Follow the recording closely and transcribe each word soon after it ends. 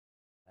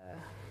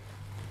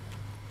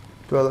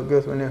Do I look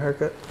good with my new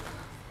haircut?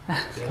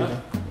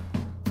 Yeah.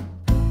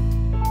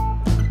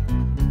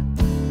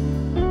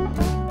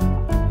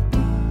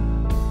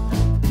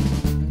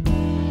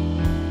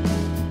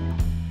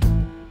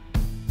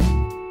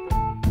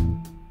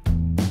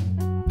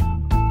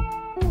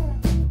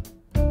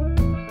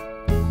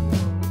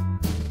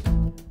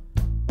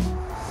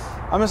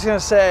 I'm just gonna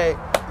say,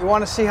 you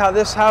wanna see how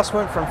this house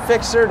went from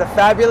fixer to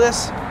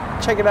fabulous?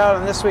 Check it out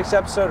on this week's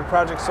episode of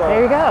Project Soul.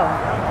 There you go.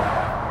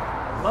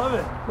 Love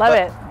it. Love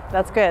it.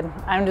 That's good.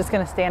 I'm just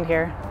gonna stand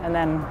here and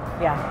then,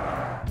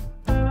 yeah.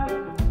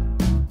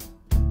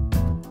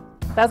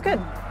 That's good.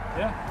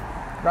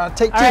 Yeah. Round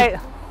take two. All right.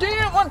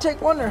 Damn, one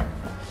take wonder.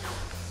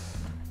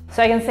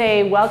 So I can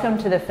say, welcome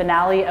to the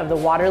finale of the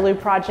Waterloo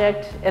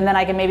project, and then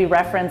I can maybe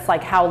reference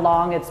like how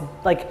long it's,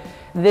 like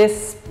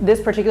this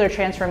particular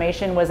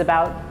transformation was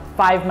about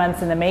 5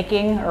 months in the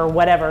making or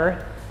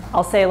whatever.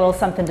 I'll say a little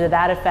something to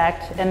that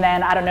effect, and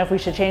then I don't know if we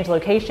should change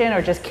location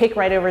or just kick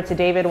right over to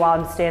David while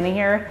I'm standing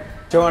here.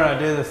 Do you want to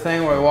do the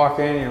thing where you walk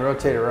in and you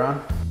rotate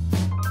around?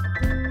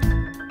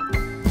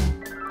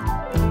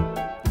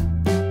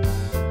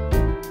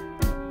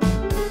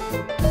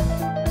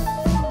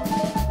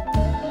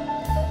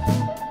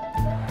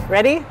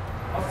 Ready?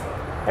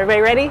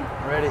 Everybody ready?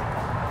 Ready.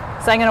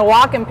 So I'm gonna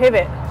walk and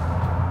pivot.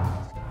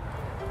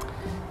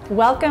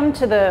 Welcome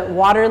to the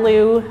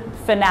Waterloo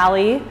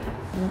finale.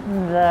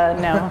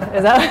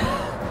 Does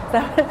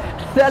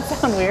that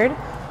sound weird?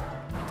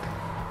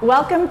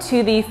 Welcome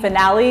to the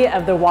finale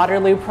of the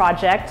Waterloo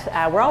project.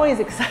 We're always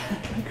excited.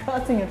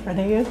 Crossing in front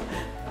of you.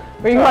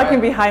 Are you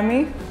walking behind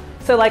me?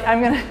 So like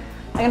I'm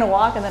gonna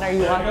walk, and then are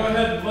you walking? Go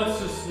ahead.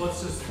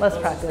 Let's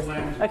practice.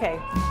 Okay.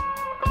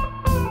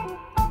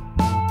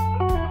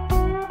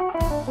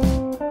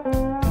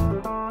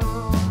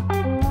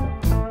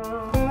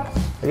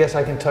 I guess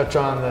I can touch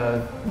on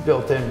the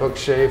built-in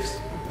bookshelves,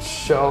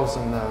 shelves,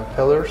 and the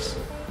pillars.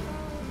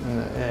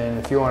 And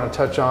if you want to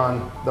touch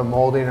on the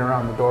molding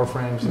around the door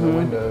frames and the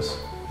windows,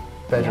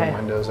 bedroom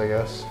windows, I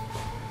guess.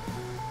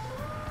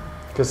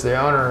 Because the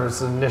owner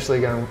is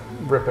initially going to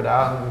rip it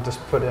out and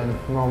just put in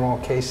normal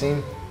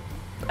casing.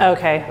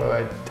 Okay. So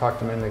I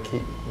talked him into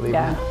keep leaving.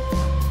 Yeah.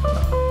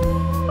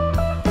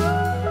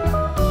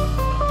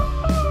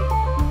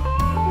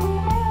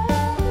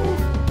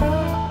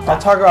 I'll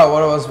talk about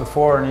what it was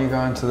before and you go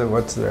into the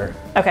what's there.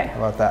 Okay. How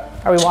about that?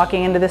 Are we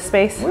walking into this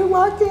space? We're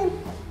walking.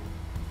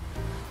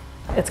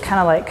 It's kind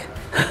of like...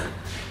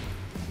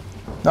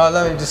 No,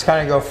 let me just kind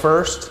of go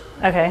first.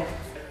 Okay.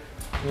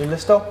 You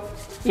listo?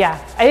 Yeah,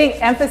 I think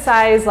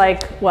emphasize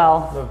like,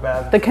 well,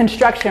 the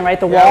construction, right?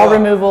 The wall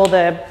removal,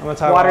 the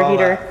water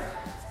heater.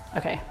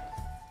 Okay.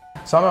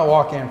 So I'm gonna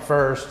walk in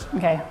first.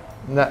 Okay.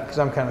 Because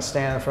I'm kind of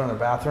standing in front of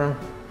the bathroom,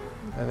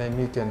 and then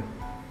you can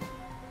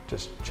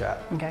just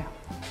chat. Okay.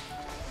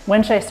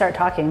 When should I start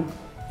talking?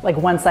 Like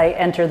once I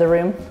enter the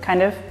room,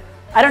 kind of?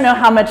 I don't know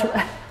how much.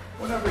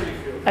 Whatever you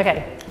feel.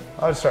 Okay.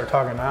 I'll just start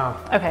talking now.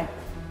 Okay.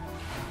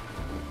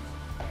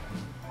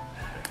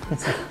 All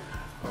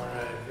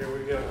right, here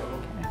we go.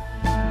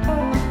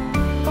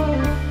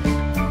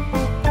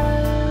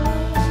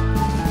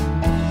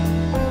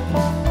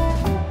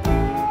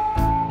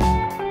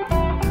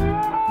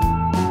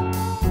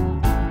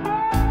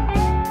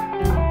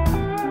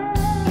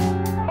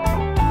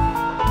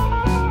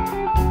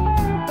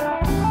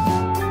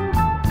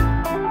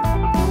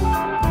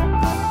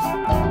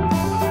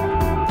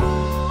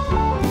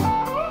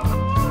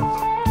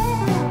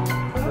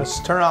 Let's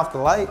turn off the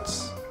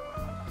lights.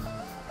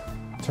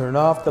 Turn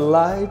off the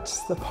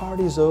lights, the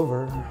party's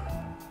over.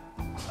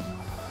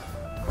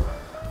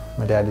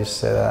 My dad used to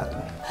say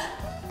that.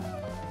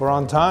 We're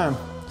on time.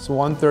 It's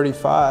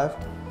 1:35.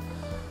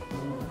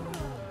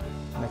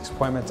 Next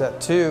appointment's at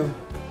 2. You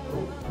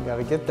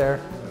gotta get there.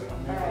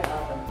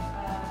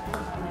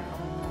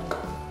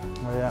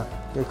 Oh yeah,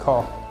 good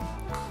call.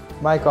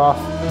 Mic off.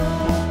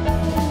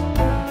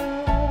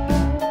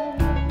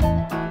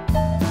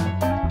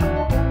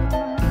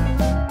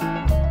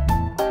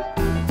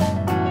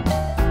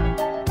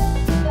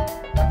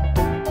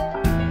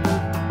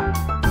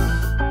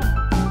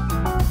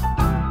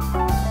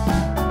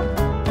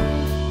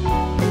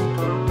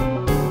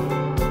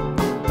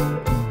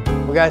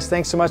 Well guys,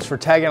 thanks so much for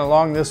tagging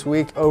along this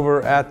week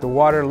over at the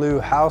Waterloo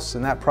house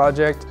and that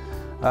project.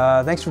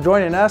 Thanks for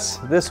joining us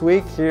this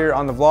week here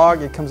on the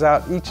vlog. It comes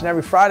out each and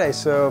every Friday,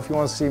 so if you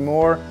want to see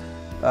more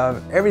of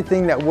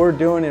everything that we're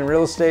doing in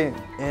real estate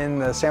in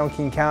the San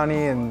Joaquin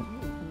County and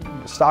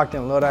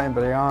Stockton, Lodi, and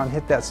beyond,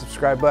 hit that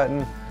subscribe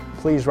button.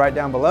 Please right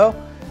down below,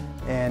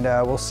 and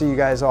we'll see you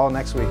guys all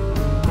next week.